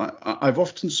ground. I've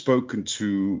often spoken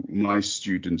to my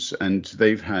students, and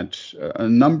they've had a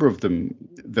number of them.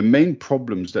 The main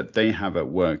problems that they have at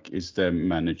work is their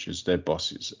managers, their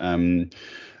bosses.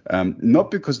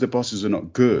 Not because the bosses are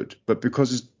not good, but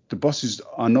because the bosses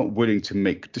are not willing to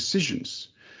make decisions.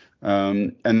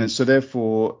 And then, so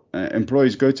therefore,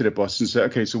 employees go to their boss and say,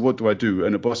 okay, so what do I do?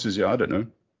 And the boss says, I don't know.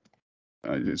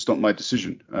 It's not my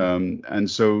decision. And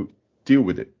so deal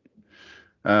with it.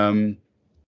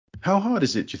 How hard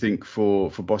is it, do you think,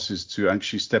 for bosses to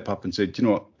actually step up and say, do you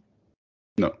know what?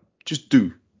 No, just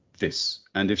do this.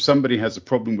 And if somebody has a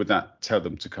problem with that, tell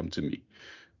them to come to me.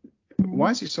 Why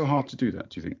is it so hard to do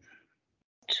that, do you think?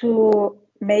 To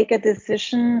make a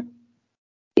decision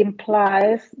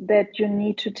implies that you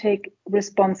need to take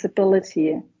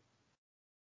responsibility.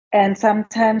 And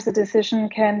sometimes a decision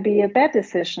can be a bad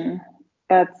decision,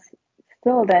 but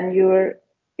still then you're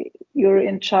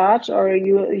in charge, or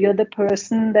you're the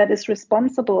person that is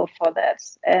responsible for that.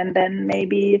 And then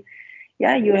maybe you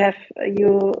have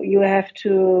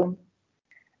to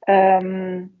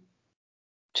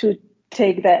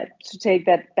take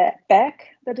that back,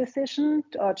 the decision,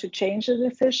 or to change the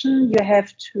decision. You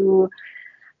have to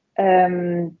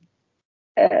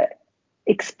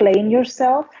explain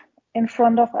yourself in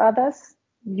front of others.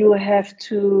 You have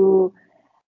to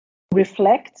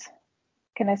reflect.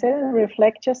 Can I say that?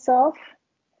 Reflect yourself.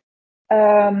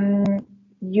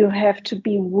 You have to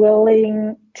be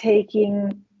willing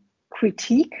taking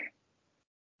critique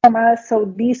from us. So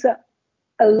these are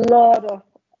a lot of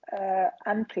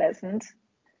unpleasant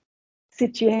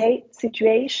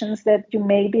situations that you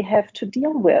maybe have to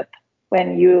deal with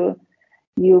when you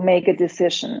make a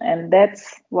decision, and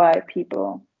that's why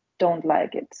people don't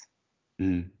like it.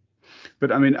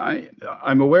 But I mean,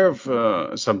 I'm aware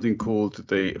of something called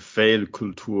the fail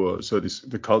culture. So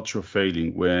the culture of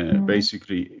failing, where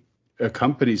basically a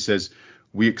company says,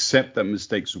 we accept that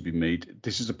mistakes will be made.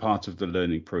 This is a part of the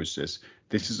learning process.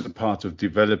 This is a part of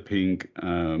developing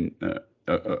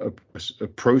a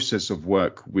process of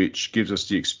work which gives us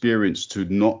the experience to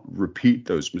not repeat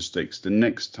those mistakes the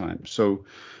next time. So,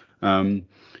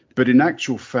 but in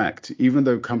actual fact, even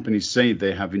though companies say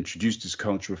they have introduced this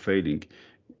culture of failing,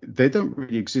 they don't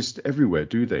really exist everywhere,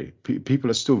 do they?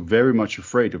 People are still very much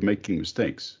afraid of making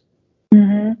mistakes.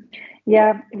 Hmm.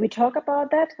 Yeah, we talk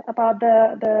about that, about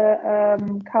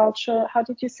the culture. How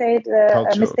did you say it? The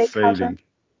Culture of mistake culture, failing.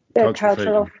 the Culture of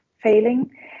culture of failing.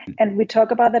 failing, and we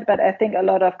talk about that. But I think a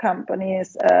lot of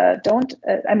companies don't.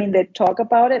 I mean, they talk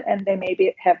about it, and they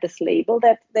maybe have this label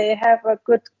that they have a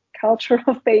good culture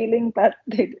of failing, but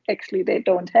they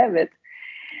don't have it.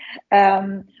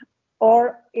 Um,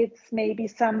 or it's maybe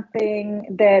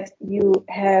something that you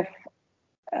have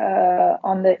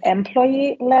on the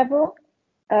employee level,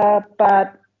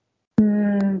 but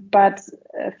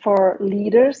for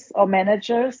leaders or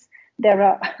managers, there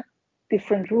are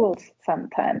different rules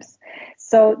sometimes.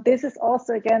 So this is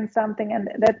also again something, and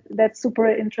that's super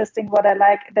interesting. What I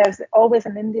like, there's always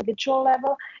an individual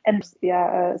level and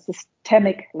a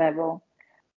systemic level,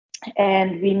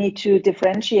 and we need to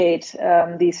differentiate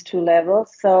these two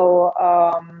levels. So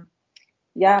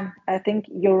yeah, I think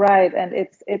you're right, and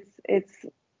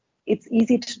it's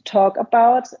easy to talk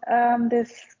about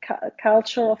this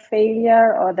culture of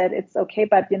failure, or that it's okay,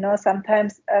 but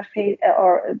sometimes a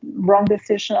or a wrong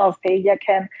decision or failure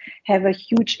can have a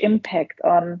huge impact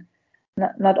on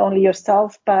not only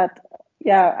yourself, but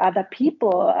yeah, other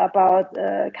people, about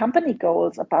company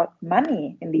goals, about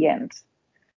money in the end.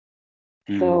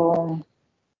 Mm. So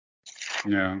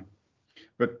Yeah.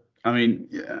 But I mean,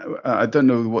 I don't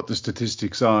know what the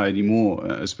statistics are anymore,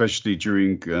 especially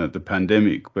during the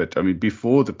pandemic. But I mean,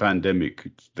 before the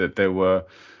pandemic, that there were,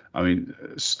 I mean,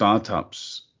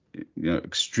 startups,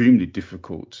 extremely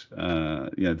difficult.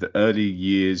 The early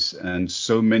years, and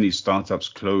so many startups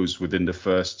closed within the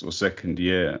first or second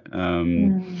year.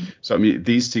 So I mean,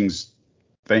 these things,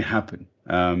 they happen.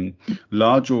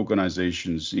 Large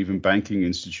organizations, even banking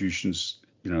institutions,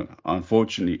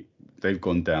 unfortunately, they've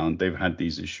gone down. They've had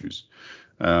these issues.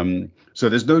 So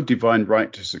there's no divine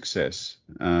right to success.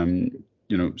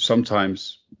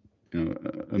 Sometimes,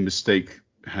 a mistake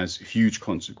has huge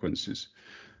consequences.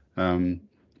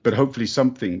 But hopefully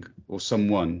something or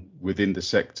someone within the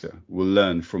sector will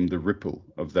learn from the ripple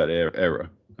of that error.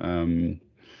 And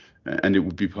it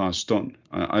will be passed on.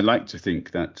 I like to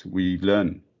think that we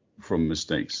learn from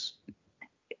mistakes.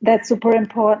 that's super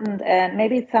important, and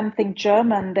maybe it's something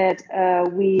German that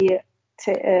we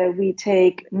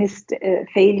take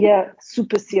failure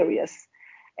super serious.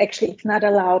 Actually, it's not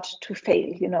allowed to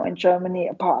fail. In Germany,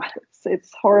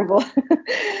 it's horrible.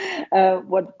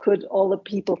 What could all the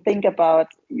people think about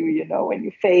you? When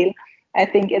you fail. I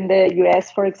think in the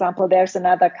US, for example, there's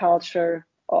another culture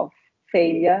of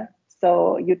failure.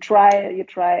 So you try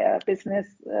a business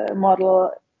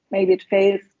model, maybe it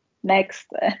fails, next.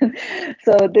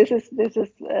 So this is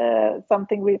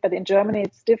something but in Germany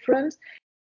it's different.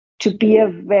 To be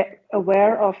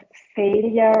aware of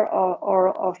failure, or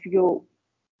of your,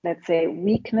 let's say,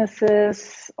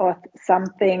 weaknesses, or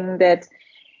something that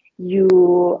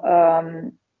you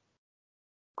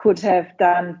could have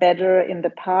done better in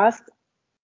the past.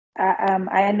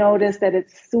 I noticed that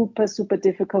it's super, super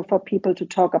difficult for people to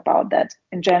talk about that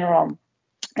in general,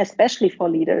 especially for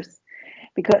leaders,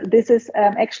 because this is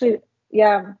actually,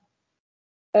 yeah,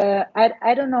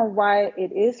 I don't know why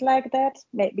it is like that.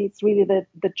 Maybe it's really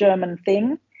the German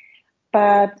thing.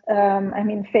 But I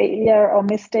mean, failure or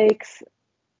mistakes,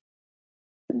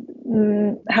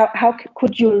 how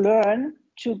could you learn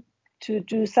to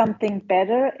do something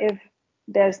better if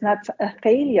there's not a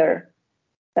failure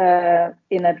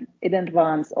in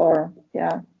advance? Or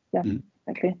yeah, Mm.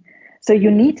 okay. So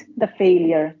you need the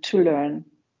failure to learn.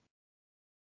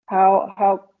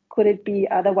 How could it be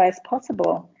otherwise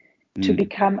possible to Mm.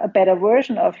 become a better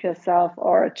version of yourself,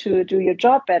 or to do your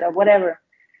job better, whatever?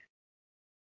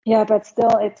 Yeah, but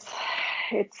still, it's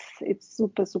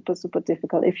super, super, super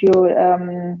difficult. If you,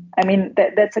 I mean,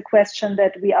 that's a question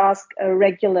that we ask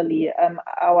regularly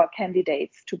our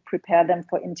candidates to prepare them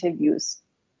for interviews,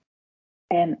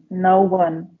 and no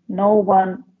one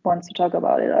wants to talk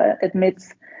about it, or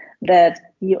admits that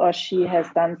he or she has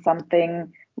done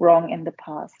something wrong in the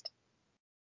past.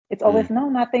 It's Mm. always, no,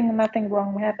 nothing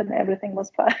wrong happened, everything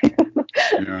was fine.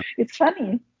 Yeah. It's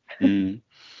funny. Mm.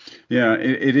 Yeah,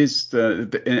 it is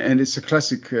and it's a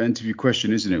classic interview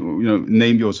question, isn't it?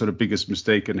 Name your sort of biggest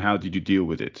mistake and how did you deal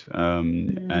with it?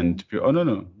 Mm, And oh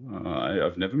no,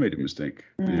 I've never made a mistake.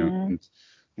 mm.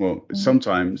 Well, Mm.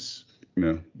 sometimes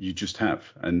you just have,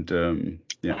 and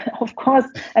yeah. Of course,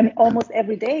 I mean, almost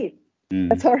every day.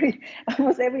 Mm. Sorry,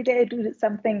 almost every day I do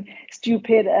something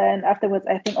stupid, and afterwards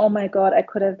I think, oh my God, I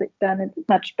could have done it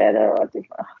much better or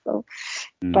different. So,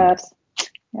 Mm. but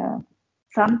yeah,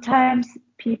 sometimes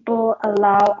people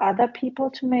allow other people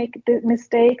to make the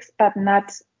mistakes, but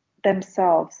not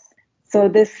themselves. So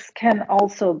this can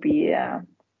also be,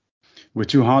 we're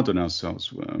too hard on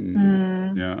ourselves.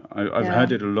 I've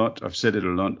heard it a lot. I've said it a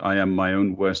lot. I am my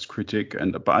own worst critic,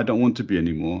 but I don't want to be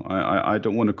anymore. I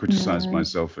don't want to criticize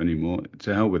myself anymore.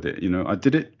 To hell with it. I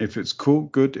did it. If it's cool,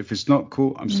 good. If it's not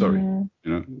cool, I'm sorry.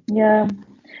 Yeah,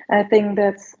 I think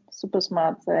that's super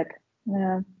smart, Zach.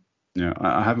 Yeah. Yeah,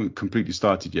 I haven't completely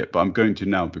started yet, but I'm going to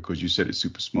now because you said it's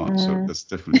super smart. So that's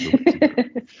definitely the way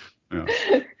to go. Yeah.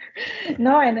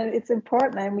 No, and it's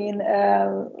important. I mean,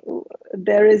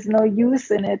 there is no use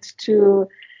in it to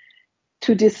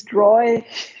destroy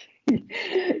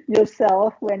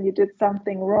yourself when you did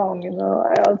something wrong.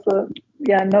 I also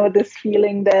know this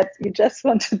feeling that you just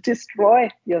want to destroy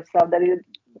yourself, that you're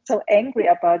so angry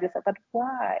about yourself. But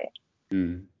why?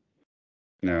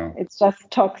 No, it's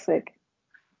just toxic.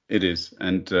 It is,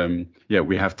 and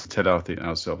we have to tell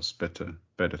ourselves better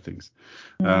things.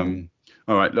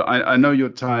 All right, look, I know you're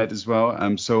tired as well,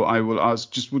 so I will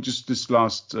ask just this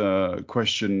last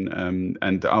question,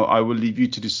 and I will leave you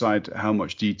to decide how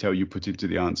much detail you put into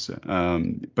the answer.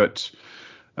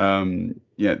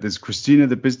 There's Christina,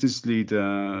 the business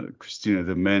leader, Christina,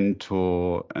 the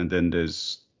mentor, and then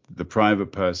there's the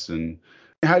private person.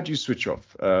 How do you switch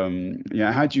off? How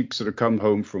do you sort of come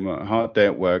home from a hard day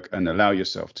at work and allow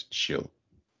yourself to chill?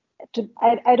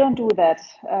 I don't do that.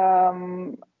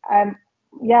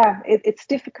 It's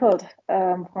difficult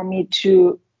for me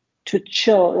to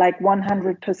chill like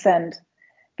 100%.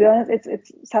 Be honest,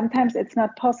 it's sometimes it's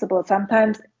not possible.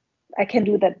 Sometimes I can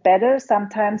do that better.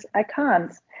 Sometimes I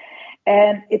can't,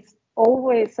 and it's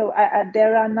always so.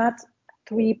 There are not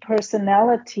 3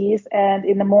 personalities, and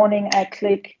in the morning I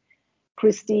click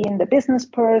Christine, the business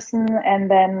person, and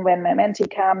then when my mentee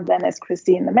comes, then it's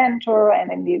Christine, the mentor,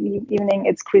 and in the evening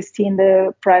it's Christine,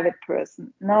 the private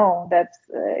person. No, that's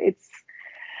it's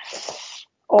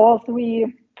all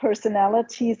 3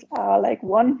 personalities are like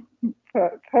one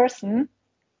person,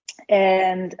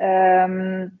 and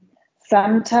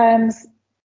sometimes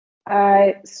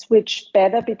I switch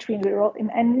better between the roles.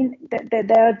 I mean,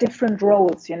 there are different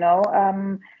roles,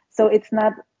 so it's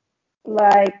not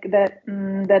like that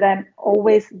that I'm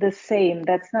always the same.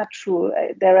 That's not true.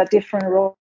 There are different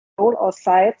roles or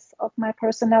sides of my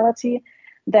personality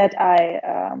that I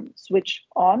switch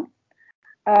on,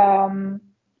 and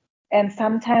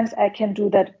sometimes I can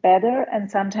do that better, and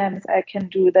sometimes I can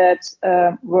do that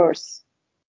worse.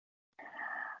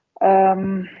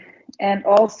 And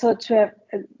also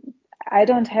I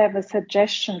don't have a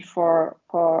suggestion for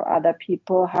other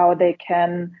people how they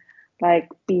can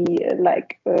be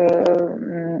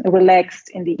relaxed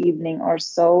in the evening or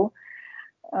so.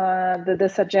 The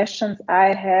suggestions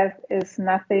I have is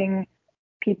nothing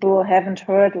people haven't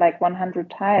heard like 100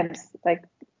 times. Like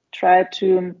try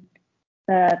to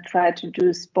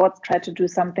do sports, try to do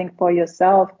something for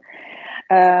yourself,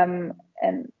 and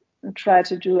try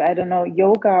to do, I don't know,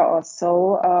 yoga or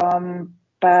so.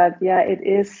 But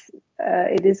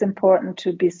it is important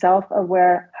to be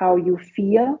self-aware how you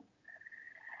feel.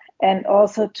 And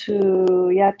also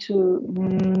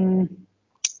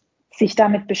sich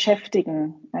damit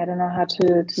beschäftigen. I don't know how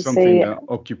to something say. Something that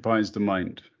occupies the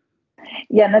mind.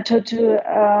 Yeah,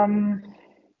 to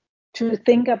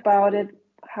think about it,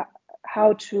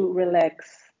 how to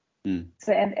relax.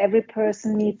 So, and every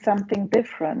person needs something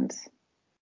different.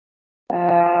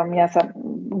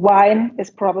 Some wine is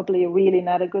probably really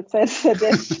not a good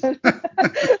suggestion.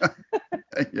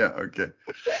 Yeah, okay.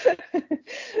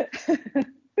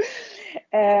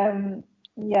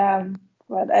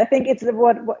 But I think it's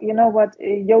what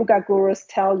yoga gurus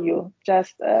tell you.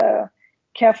 Just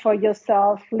care for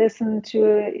yourself, listen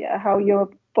to how your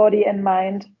body and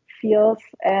mind feels,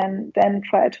 and then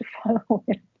try to follow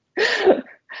it.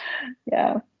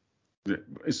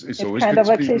 It's always kind good of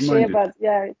to a be cliche,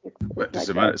 reminded. but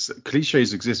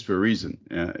cliches exist for a reason.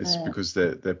 It's because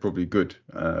they're probably good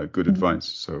advice.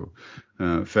 So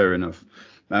fair enough.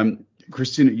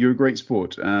 Christina, you're a great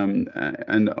sport,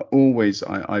 and always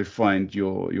I find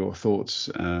your thoughts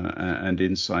and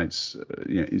insights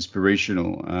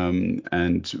inspirational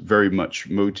and very much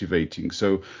motivating.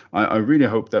 So I really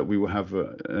hope that we will have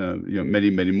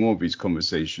many more of these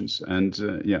conversations. And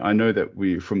I know that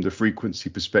from the frequency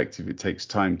perspective, it takes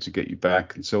time to get you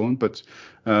back and so on. But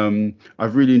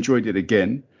I've really enjoyed it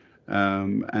again,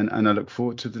 and I look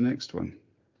forward to the next one.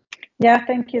 Yeah,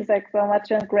 thank you, Zach, so much.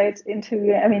 A great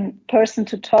interview. I mean, person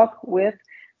to talk with.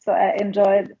 So I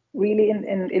enjoyed really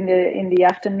in the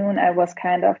afternoon. I was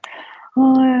kind of,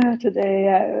 today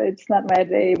it's not my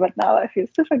day, but now I feel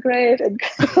super great, and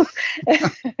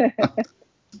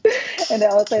and I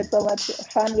also had so much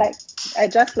fun. Like I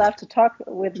just love to talk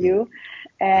with you,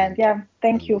 and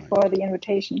thank you for the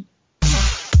invitation.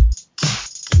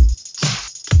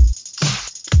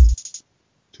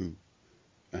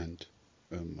 and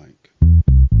a mic.